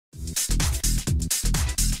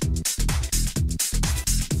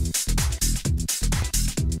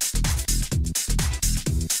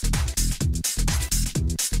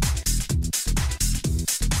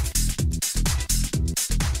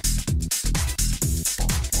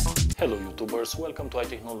Hello YouTubers, welcome to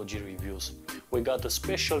iTechnology Reviews. We got a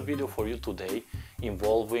special video for you today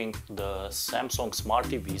involving the Samsung Smart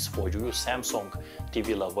TVs for you Samsung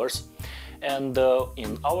TV lovers. And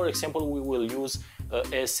in our example we will use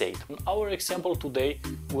S8. In our example today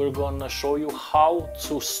we're gonna show you how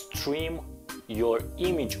to stream your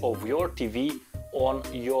image of your TV on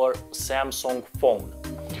your Samsung phone.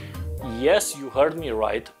 Yes, you heard me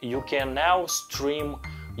right, you can now stream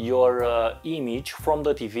your image from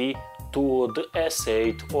the TV to the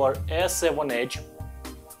S8 or S7 Edge,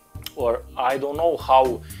 or I don't know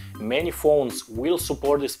how many phones will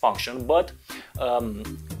support this function, but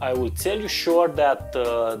I will tell you sure that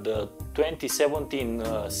the 2017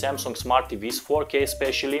 Samsung Smart TVs 4K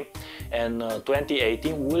especially and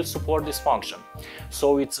 2018 will support this function.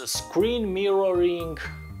 So it's a screen mirroring,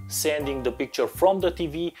 sending the picture from the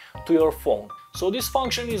TV to your phone. So this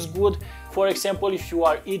function is good. For example, if you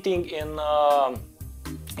are eating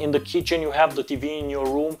in the kitchen, you have the TV in your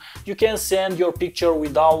room, you can send your picture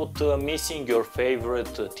without missing your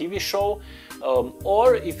favorite TV show.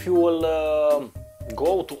 Or if you will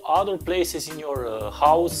go to other places in your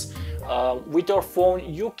house with your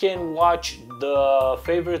phone, you can watch the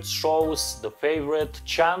favorite shows, the favorite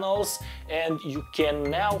channels, and you can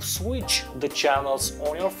now switch the channels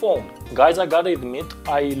on your phone. Guys, I gotta admit,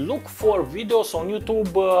 I look for videos on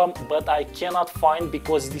YouTube, but I cannot find,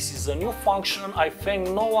 because this is a new function. I think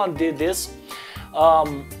no one did this.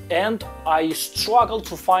 And I struggle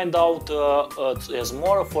to find out as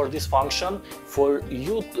more for this function for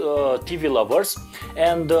you TV lovers.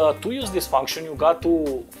 And to use this function you got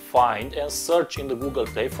to find and search in the Google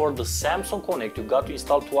Play for the Samsung Connect. You got to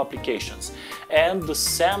install two applications and the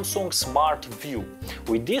Samsung Smart View.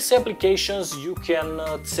 With these applications you can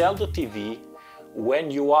tell the TV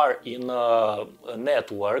when you are in a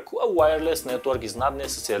network. A wireless network is not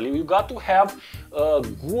necessarily, you got to have a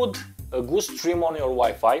good stream on your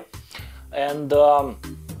Wi-Fi, and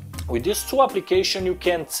with these two applications you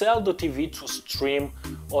can tell the TV to stream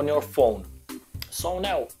on your phone. So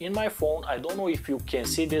now in my phone, I don't know if you can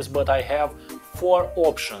see this, but I have four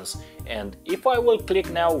options, and if I will click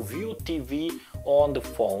now view TV on the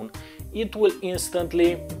phone, it will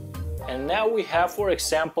instantly, and now we have, for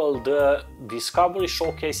example, the Discovery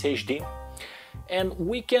Showcase HD, and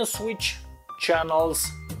we can switch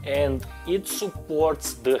channels, and it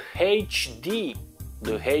supports the HD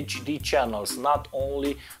channels, not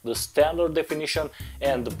only the standard definition,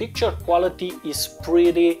 and the picture quality is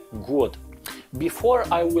pretty good. Before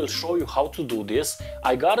I will show you how to do this,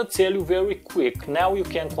 I gotta tell you very quick, now you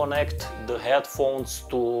can connect the headphones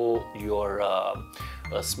to your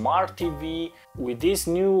smart TV. With these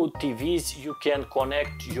new TVs you can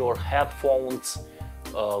connect your headphones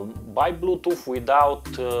by Bluetooth without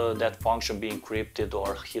that function being encrypted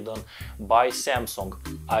or hidden by Samsung.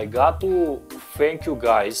 I got to thank you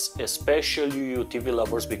guys, especially you TV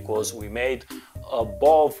lovers, because we made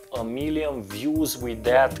above 1 million views with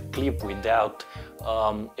that clip, with that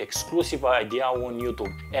exclusive idea on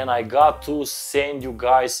YouTube. And I got to send you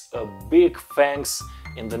guys a big thanks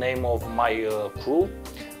in the name of my crew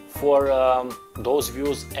for those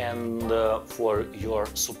views and for your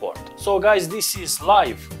support. So guys, this is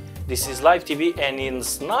live TV, and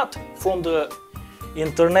it's not from the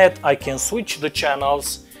internet. I can switch the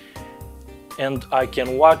channels and I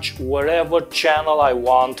can watch whatever channel I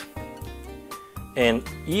want, and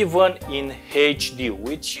even in HD,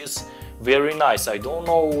 which is very nice. I don't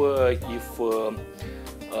know if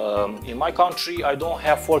in my country I don't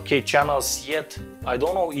have 4K channels yet. I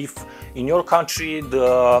don't know if in your country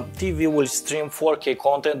the TV will stream 4K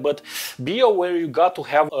content, but be aware you got to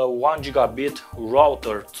have a 1 gigabit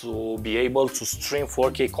router to be able to stream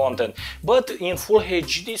 4K content. But in full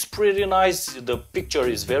HD is pretty nice, the picture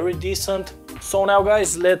is very decent. So now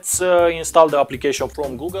guys, let's install the application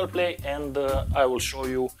from Google Play, and I will show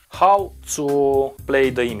you how to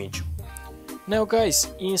play the image. Now guys,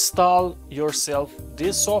 install yourself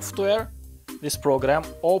this software, this program,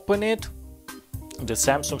 open it, the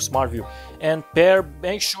Samsung Smart View, and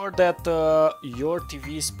make sure that your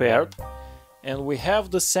TV is paired. And we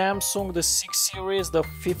have the Samsung, the 6 series, the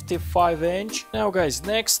 55 inch. Now guys,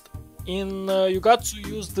 next you got to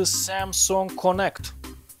use the Samsung Connect,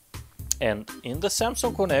 and in the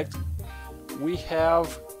Samsung Connect we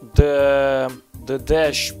have the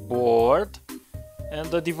dashboard and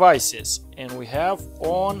the devices, and we have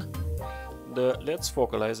on the, let's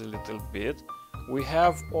focalize a little bit, we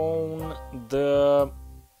have on the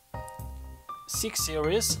 6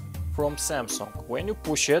 series from Samsung. When you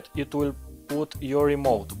push it, it will put your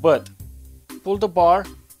remote, but pull the bar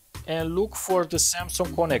and look for the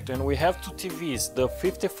Samsung Connect, and we have two TVs. The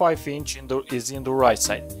 55 inch is in the right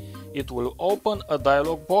side. it will open a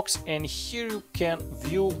dialog box, and here you can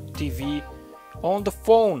view TV on the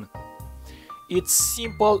phone. It's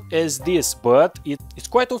simple as this, but it's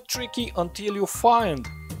quite tricky until you find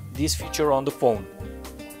this feature on the phone.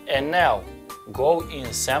 And now go in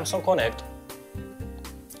Samsung Connect,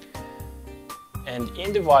 and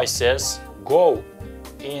in devices go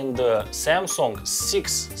in the Samsung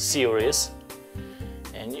 6 series,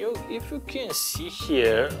 and if you can see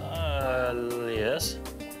here, yes,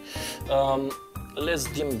 let's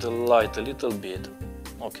dim the light a little bit.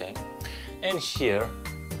 Okay, and here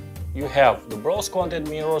you have the browse content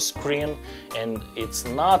mirror screen, and it's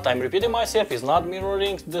not, I'm repeating myself, it's not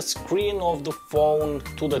mirroring the screen of the phone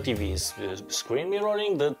to the TV. It's screen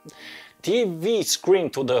mirroring the TV screen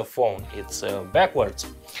to the phone. It's backwards.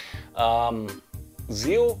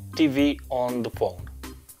 View TV on the phone.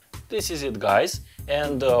 This is it, guys.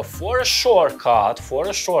 And for a shortcut,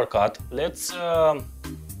 let's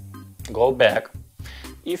go back.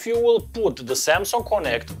 If you will put the Samsung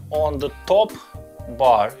Connect on the top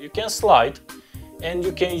bar, you can slide, and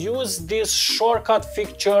you can use this shortcut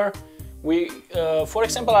feature. For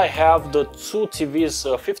example, I have the two TVs,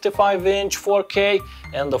 55-inch 4K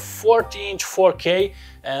and the 40-inch 4K,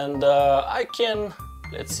 and I can,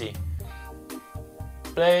 let's see,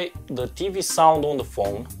 play the TV sound on the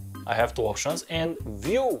phone. I have two options, and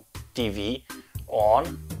view TV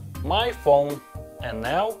on my phone. And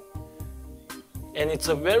now, and it's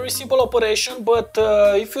a very simple operation, but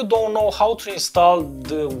if you don't know how to install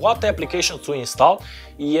what application to install,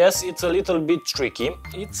 yes, it's a little bit tricky.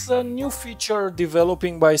 It's a new feature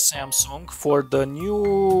developing by Samsung for the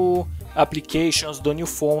new applications, the new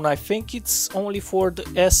phone. I think it's only for the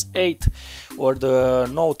S8 or the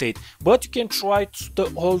Note 8, but you can try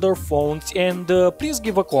the older phones, and please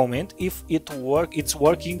give a comment if it's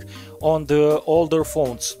working on the older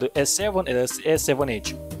phones, the S7 and S7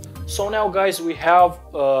 Edge. So now, guys, we have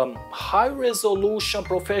high resolution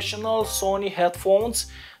professional Sony headphones.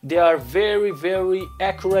 They are very, very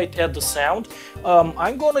accurate at the sound.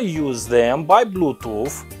 I'm gonna use them by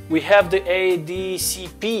Bluetooth. We have the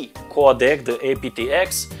ADCP codec, the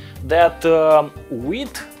aptX, that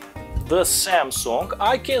with the Samsung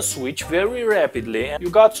I can switch very rapidly. And you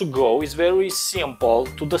got to go, it's very simple,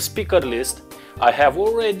 to the speaker list. I have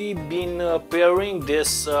already been pairing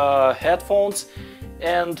these headphones,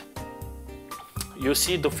 and you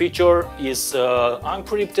see the feature is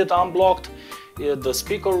encrypted, unblocked. The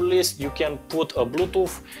speaker list, you can put a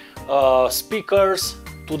Bluetooth speakers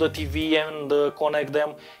to the TV and connect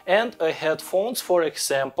them, and headphones. For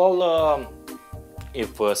example,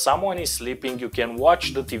 if someone is sleeping, you can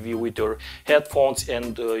watch the TV with your headphones,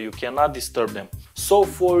 and you cannot disturb them. So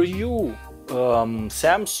for you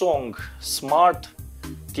Samsung smart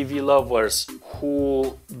TV lovers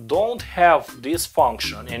who don't have this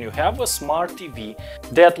function, and you have a smart TV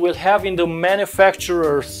that will have in the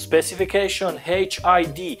manufacturer specification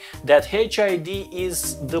HID, that HID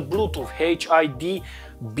is the Bluetooth, HID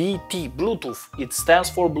BT, Bluetooth, it stands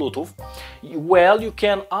for Bluetooth. Well, you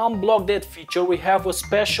can unblock that feature. We have a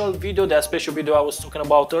special video, that special video I was talking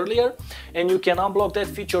about earlier, and you can unblock that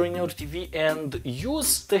feature in your TV and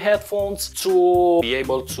use the headphones to be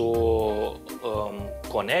able to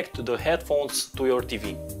connect the headphones to your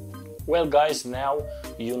TV. Well, guys, now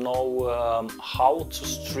you know how to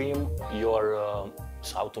stream your,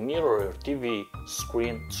 how to mirror your TV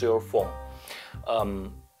screen to your phone.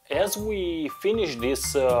 As we finish this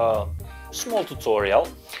small tutorial,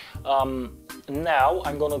 now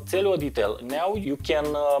I'm gonna tell you a detail. Now you can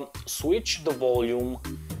switch the volume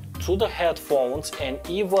to the headphones, and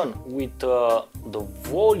even with the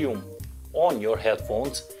volume on your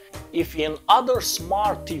headphones, if in other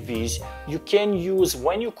smart TVs you can use,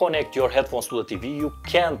 when you connect your headphones to the TV, you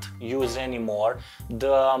can't use anymore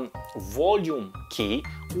the volume key.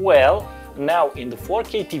 Well, now in the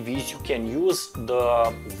 4K TVs you can use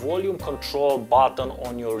the volume control button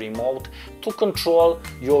on your remote to control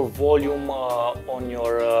your volume on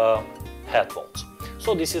your headphones.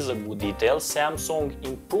 So this is a good detail. Samsung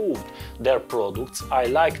improved their products. I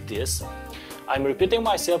like this. I'm repeating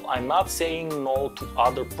myself, I'm not saying no to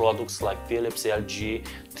other products like Philips, LG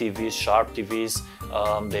TVs, Sharp TVs.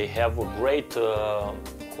 They have a great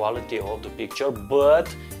quality of the picture,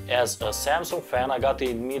 but as a Samsung fan, I gotta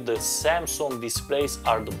admit the Samsung displays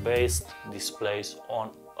are the best displays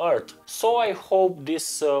on earth. So I hope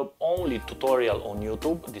this only tutorial on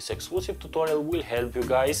YouTube, this exclusive tutorial, will help you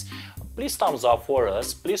guys. Please thumbs up for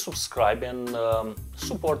us, please subscribe and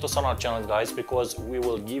support us on our channel, guys, because we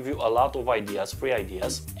will give you a lot of ideas, free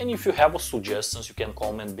ideas. And if you have suggestions, you can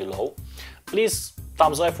comment below. Please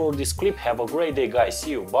thumbs up for this clip. Have a great day, guys.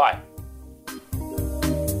 See you. Bye.